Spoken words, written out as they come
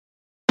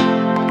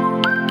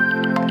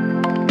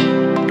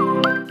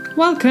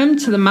Welcome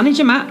to the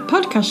Manager Matt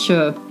podcast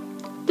show.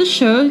 The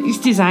show is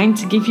designed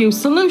to give you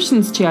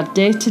solutions to your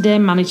day-to-day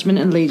management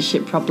and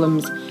leadership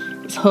problems.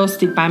 It's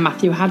hosted by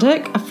Matthew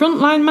Haddock, a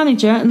frontline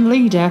manager and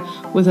leader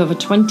with over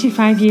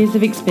 25 years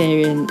of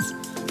experience.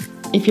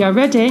 If you're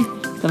ready,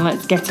 then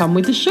let's get on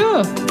with the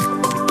show.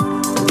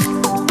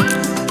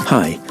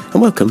 Hi,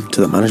 and welcome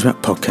to the Manager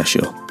Matt podcast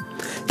show.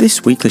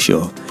 This weekly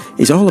show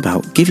is all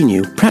about giving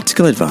you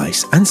practical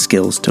advice and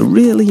skills to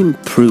really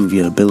improve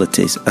your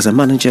abilities as a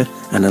manager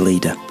and a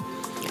leader.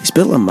 It's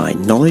built on my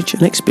knowledge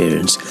and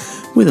experience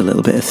with a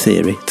little bit of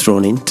theory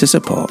thrown in to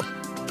support.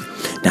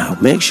 Now,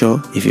 make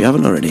sure, if you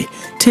haven't already,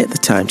 take the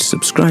time to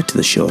subscribe to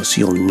the show so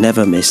you'll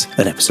never miss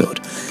an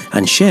episode,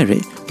 and share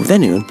it with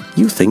anyone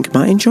you think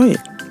might enjoy it.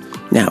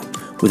 Now,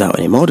 without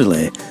any more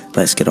delay,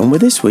 let's get on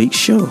with this week's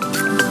show.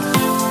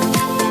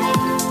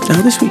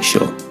 Now, this week's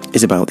show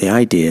is about the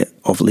idea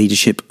of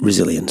leadership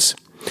resilience,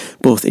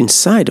 both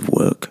inside of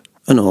work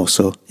and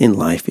also in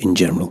life in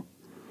general.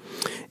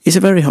 It's a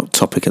very hot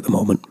topic at the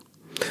moment.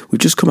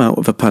 We've just come out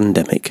of a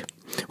pandemic,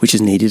 which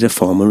has needed a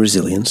form of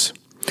resilience.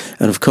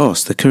 And of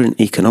course, the current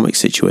economic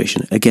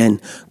situation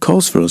again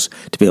calls for us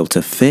to be able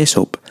to face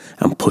up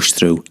and push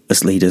through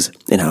as leaders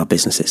in our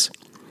businesses.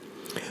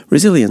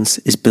 Resilience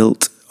is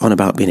built on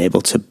about being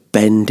able to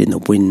bend in the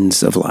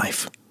winds of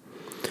life.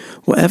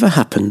 Whatever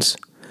happens,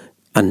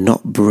 and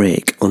not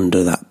break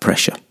under that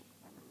pressure.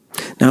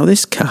 Now,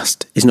 this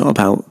cast is not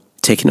about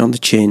taking on the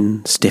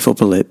chin, stiff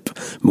upper lip,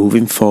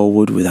 moving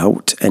forward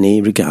without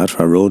any regard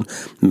for our own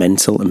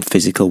mental and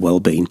physical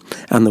well-being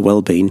and the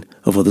well-being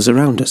of others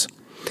around us.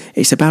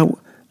 It's about,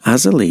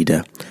 as a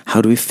leader,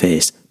 how do we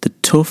face the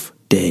tough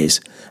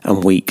days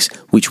and weeks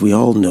which we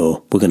all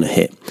know we're going to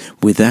hit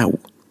without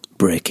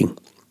breaking.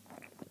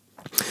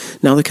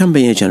 Now, there can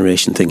be a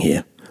generation thing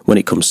here when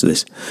it comes to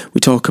this. We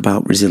talk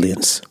about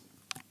resilience.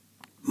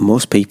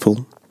 Most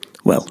people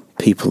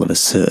of a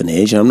certain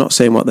age, and I'm not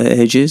saying what their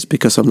age is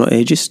because I'm not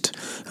ageist,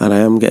 and I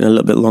am getting a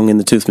little bit long in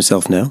the tooth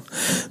myself now,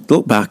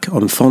 look back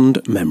on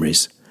fond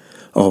memories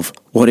of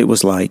what it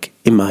was like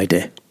in my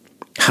day,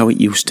 how it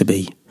used to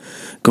be,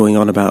 going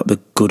on about the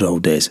good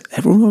old days.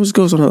 Everyone always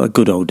goes on about the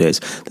good old days.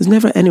 There's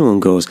never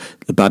anyone goes,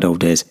 the bad old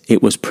days,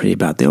 it was pretty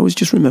bad. They always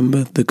just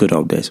remember the good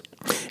old days.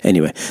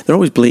 Anyway, they're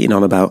always bleating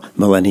on about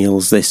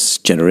millennials, this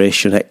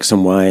generation X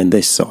and Y and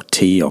this or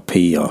T or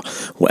P or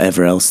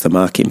whatever else the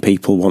marketing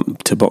people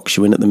want to box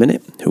you in at the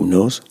minute. Who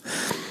knows?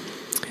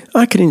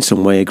 I can in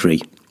some way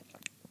agree.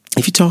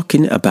 If you're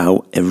talking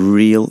about a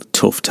real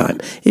tough time,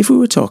 if we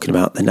were talking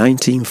about the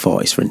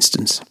 1940s, for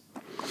instance,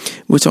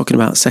 we're talking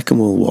about Second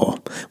World War,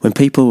 when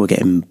people were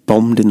getting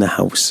bombed in the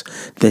house.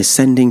 They're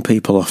sending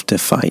people off to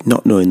fight,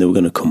 not knowing they were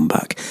going to come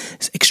back.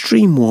 It's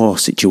extreme war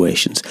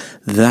situations.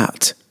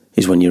 That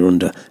is when you're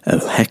under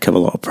a heck of a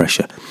lot of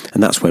pressure,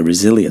 and that's where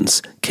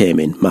resilience came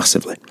in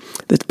massively.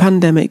 The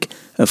pandemic,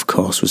 of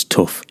course, was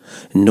tough.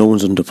 No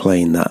one's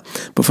underplaying that.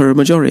 But for a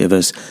majority of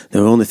us, the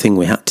only thing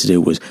we had to do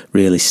was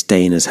really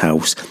stay in his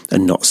house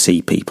and not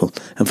see people.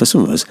 And for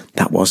some of us,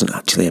 that wasn't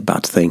actually a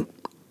bad thing.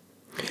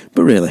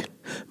 But really,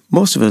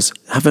 most of us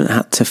haven't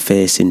had to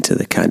face into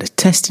the kind of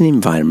testing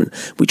environment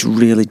which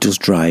really does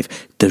drive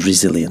the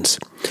resilience.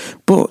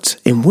 But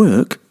in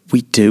work,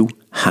 we do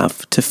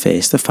have to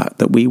face the fact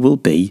that we will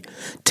be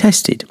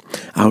tested.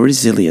 Our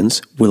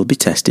resilience will be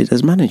tested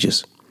as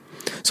managers.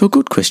 So a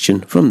good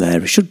question from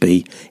there should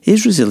be,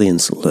 is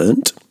resilience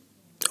learnt,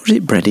 or is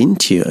it bred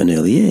into you at an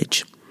early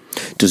age?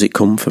 Does it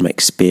come from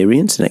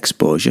experience and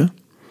exposure?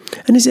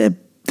 And is it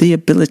the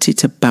ability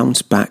to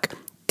bounce back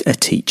a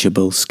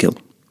teachable skill?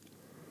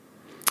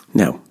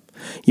 Now,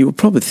 you will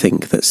probably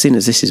think that seeing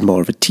as this is more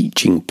of a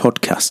teaching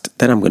podcast,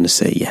 then I'm going to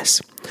say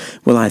yes.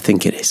 Well, I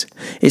think it is.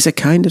 It's a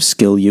kind of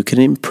skill you can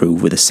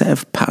improve with a set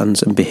of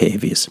patterns and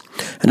behaviours.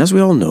 And as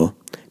we all know,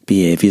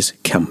 behaviours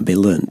can be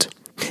learnt.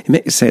 It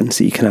makes sense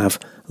that you can have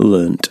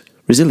learnt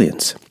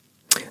resilience.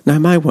 Now,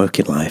 in my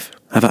working life,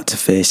 I've had to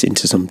face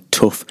into some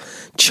tough,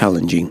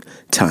 challenging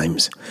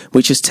times,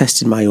 which has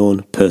tested my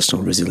own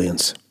personal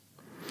resilience.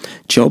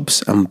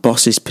 Jobs and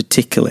bosses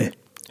particularly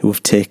who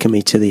have taken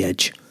me to the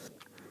edge.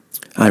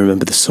 I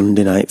remember the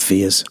Sunday night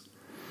fears.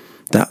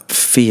 That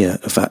fear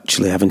of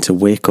actually having to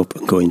wake up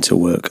and go into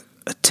work,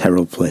 a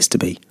terrible place to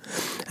be.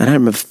 And I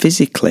remember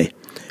physically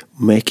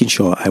making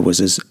sure I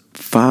was as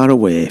far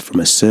away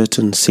from a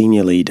certain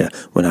senior leader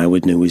when I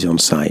would know he was on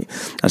site.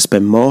 I'd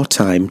spend more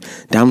time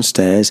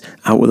downstairs,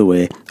 out of the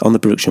way, on the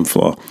production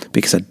floor,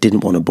 because I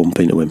didn't want to bump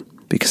into him,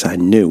 because I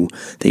knew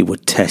that he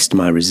would test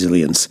my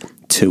resilience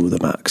to the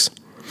max.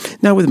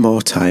 Now, with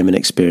more time and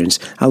experience,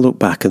 I look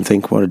back and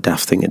think, what a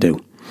daft thing to do.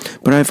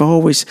 But I've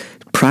always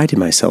prided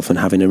myself on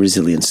having a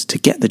resilience to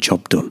get the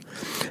job done.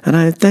 And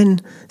I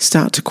then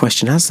start to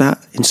question, has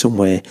that in some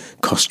way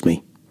cost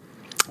me?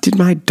 Did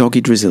my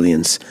dogged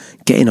resilience,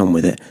 getting on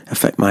with it,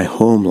 affect my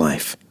home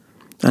life?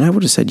 And I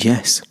would have said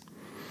yes.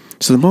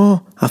 So the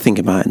more I think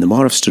about it and the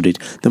more I've studied,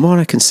 the more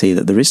I can see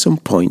that there is some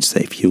points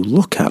that if you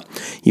look at,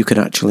 you can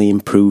actually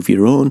improve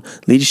your own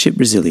leadership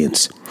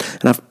resilience.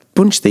 And I've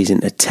bunched these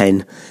into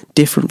 10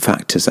 different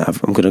factors that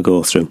I'm going to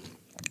go through.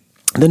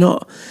 They're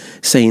not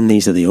saying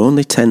these are the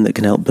only 10 that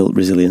can help build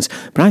resilience,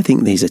 but I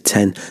think these are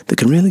 10 that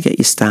can really get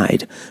you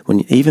started,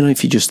 even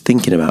if you're just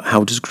thinking about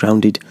how does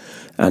grounded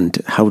and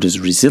how does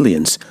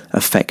resilience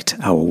affect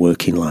our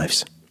working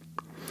lives.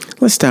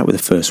 Let's start with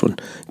the first one,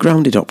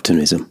 grounded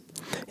optimism.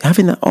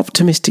 Having that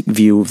optimistic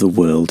view of the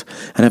world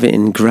and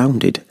having it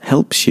grounded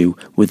helps you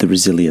with the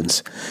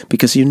resilience,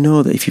 because you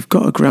know that if you've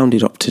got a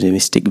grounded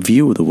optimistic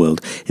view of the world,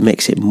 it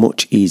makes it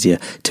much easier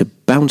to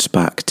bounce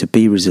back, to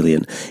be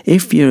resilient.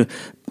 If you're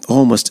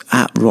almost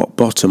at rock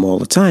bottom all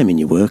the time in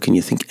your work and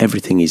you think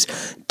everything is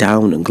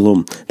down and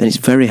glum, then it's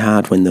very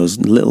hard when those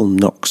little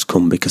knocks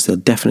come, because they're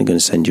definitely going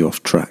to send you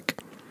off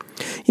track.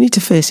 You need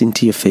to face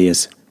into your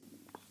fears.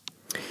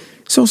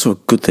 It's also a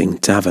good thing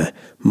to have a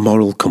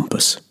moral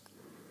compass.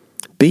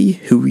 Be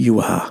who you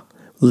are.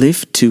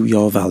 Live to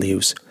your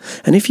values.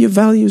 And if your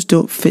values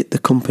don't fit the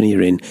company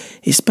you're in,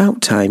 it's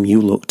about time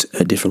you looked at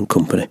a different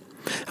company.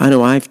 I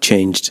know I've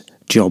changed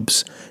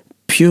jobs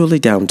purely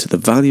down to the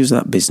values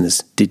of that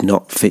business did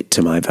not fit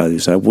to my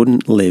values. I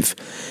wouldn't live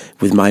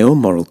with my own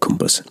moral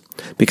compass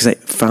because I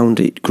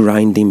found it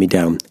grinding me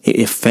down. It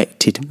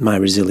affected my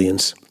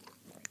resilience.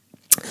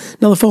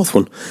 Now the fourth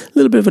one, a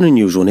little bit of an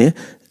unusual one here,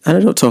 and I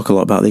don't talk a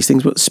lot about these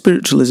things, but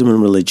spiritualism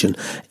and religion.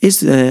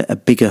 Is there a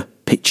bigger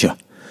picture?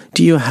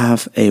 Do you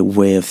have a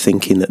way of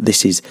thinking that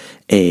this is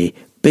a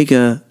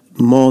bigger,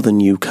 more than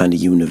you kind of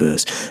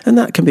universe? And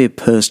that can be a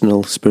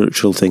personal,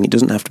 spiritual thing. It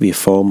doesn't have to be a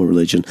formal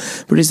religion.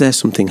 But is there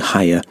something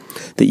higher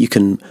that you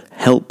can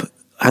help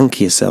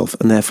anchor yourself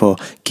and therefore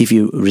give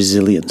you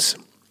resilience?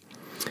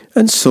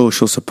 And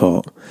social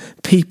support.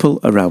 People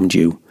around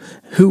you.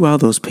 Who are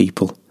those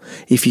people?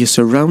 If you're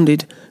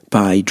surrounded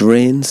by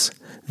drains,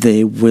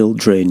 they will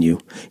drain you.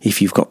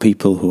 If you've got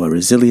people who are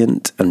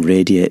resilient and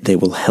radiate, they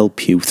will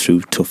help you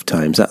through tough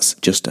times. That's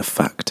just a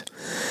fact.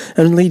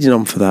 And leading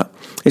on for that,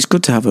 it's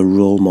good to have a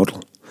role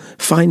model.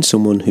 Find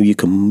someone who you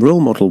can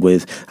role model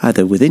with,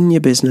 either within your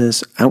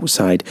business,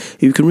 outside,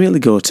 who you can really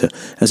go to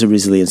as a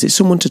resilience. It's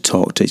someone to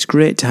talk to. It's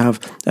great to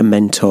have a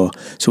mentor.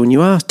 So when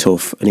you are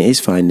tough, and it is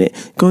finding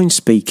it, going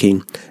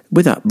speaking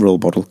with that role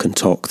model can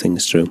talk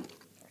things through.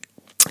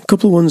 A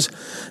couple of ones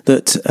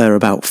that are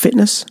about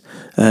fitness,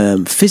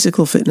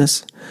 physical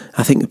fitness.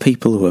 I think the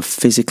people who are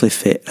physically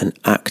fit and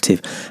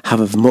active have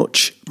a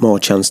much more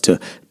chance to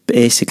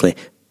basically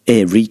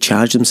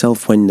recharge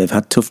themselves when they've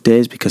had tough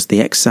days, because the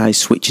exercise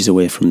switches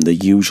away from the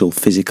usual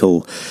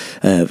physical,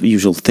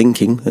 usual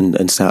thinking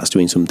and starts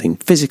doing something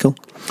physical.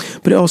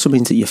 But it also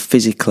means that you're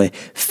physically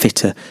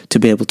fitter to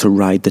be able to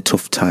ride the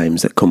tough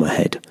times that come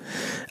ahead.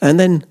 And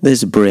then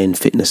there's brain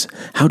fitness.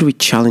 How do we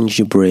challenge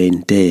your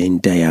brain day in,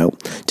 day out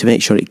to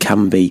make sure it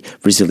can be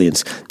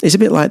resilient? It's a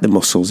bit like the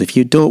muscles. If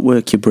you don't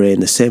work your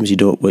brain the same as you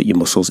don't work your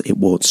muscles, it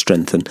won't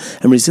strengthen.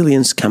 And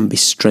resilience can be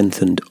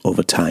strengthened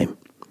over time.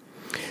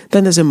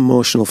 Then there's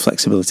emotional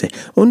flexibility.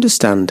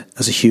 Understand,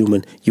 as a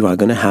human, you are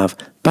going to have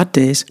bad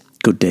days,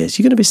 good days.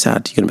 You're going to be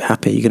sad, you're going to be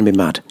happy, you're going to be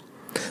mad.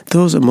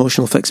 Those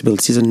emotional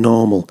flexibilities are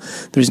normal.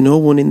 There is no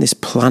one in this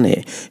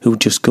planet who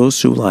just goes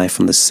through life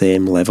on the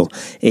same level.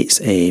 It's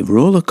a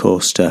roller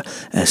coaster,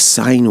 a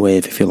sine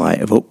wave, if you like,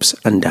 of ups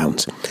and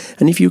downs.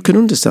 And if you can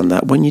understand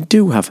that, when you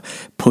do have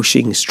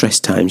pushing stress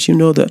times, you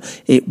know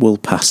that it will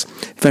pass.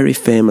 Very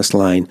famous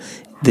line,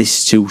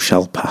 this too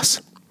shall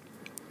pass.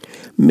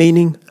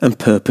 Meaning and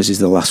purpose is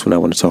the last one I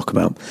want to talk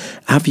about.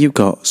 Have you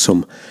got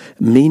some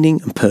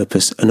meaning and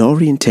purpose, an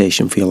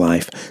orientation for your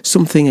life?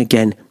 Something,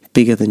 again,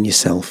 bigger than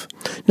yourself.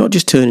 Not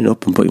just turning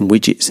up and putting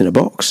widgets in a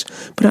box,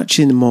 but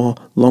actually in the more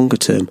longer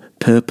term,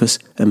 purpose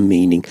and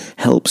meaning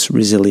helps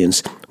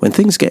resilience. When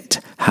things get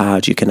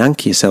hard, you can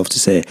anchor yourself to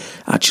say,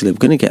 actually, we're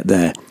going to get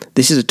there.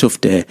 This is a tough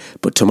day,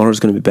 but tomorrow's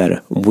going to be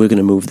better. And we're going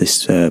to move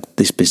this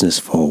business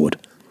forward.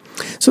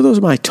 So those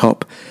are my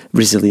top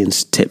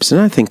resilience tips.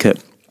 And I think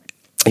that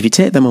if you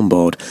take them on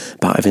board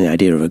about having the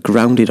idea of a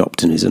grounded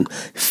optimism,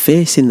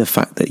 facing the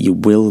fact that you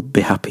will be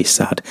happy,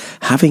 sad,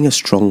 having a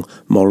strong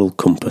moral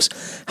compass,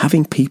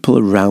 having people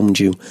around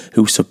you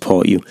who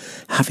support you,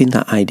 having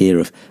that idea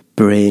of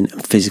brain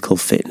and physical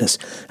fitness,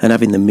 and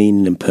having the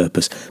meaning and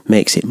purpose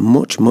makes it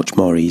much, much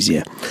more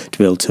easier to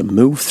be able to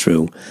move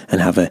through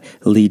and have a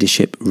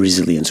leadership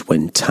resilience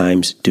when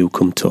times do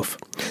come tough.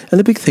 And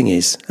the big thing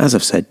is, as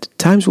I've said,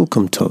 times will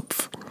come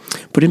tough,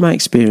 but in my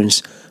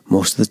experience,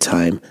 most of the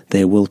time,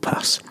 they will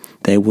pass.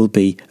 There will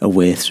be a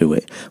way through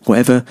it.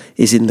 Whatever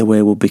is in the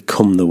way will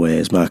become the way,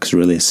 as Marcus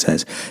Aurelius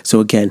says. So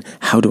again,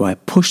 how do I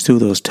push through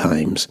those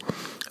times,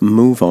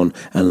 move on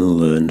and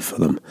learn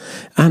from them?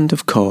 And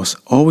of course,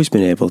 always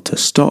being able to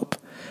stop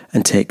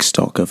and take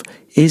stock of,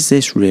 is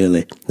this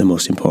really the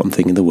most important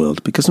thing in the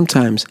world? Because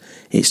sometimes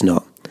it's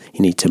not.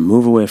 You need to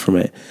move away from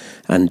it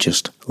and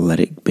just let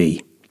it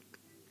be.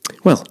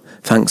 Well,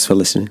 thanks for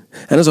listening.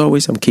 And as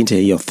always, I'm keen to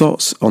hear your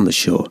thoughts on the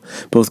show,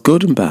 both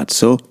good and bad.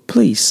 So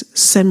please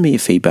send me your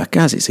feedback,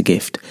 as it's a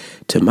gift,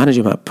 to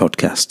Manager Matt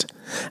Podcast.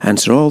 I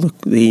answer all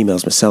the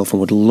emails myself and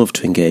would love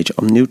to engage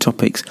on new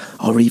topics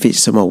or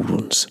revisit some old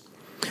ones.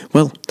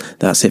 Well,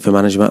 that's it for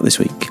Manager Matt this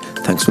week.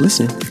 Thanks for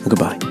listening and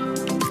goodbye.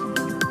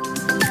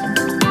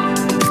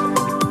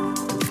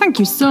 Thank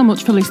you so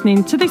much for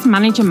listening to this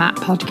Manager Matt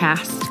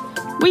podcast.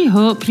 We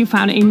hope you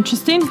found it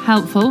interesting,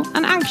 helpful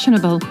and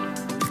actionable.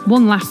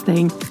 One last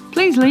thing,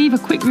 please leave a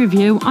quick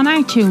review on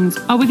iTunes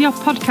or with your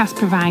podcast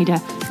provider,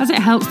 as it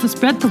helps to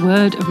spread the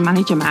word of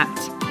Manager Matt.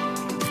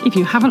 If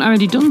you haven't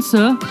already done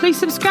so, please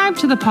subscribe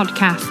to the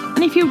podcast,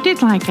 and if you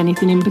did like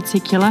anything in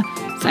particular,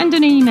 send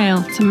an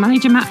email to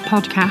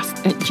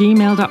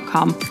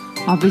managermattpodcast@gmail.com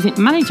or visit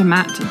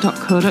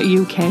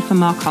managermatt.co.uk for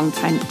more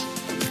content.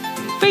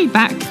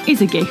 Feedback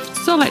is a gift,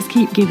 so let's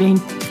keep giving.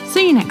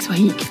 See you next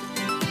week.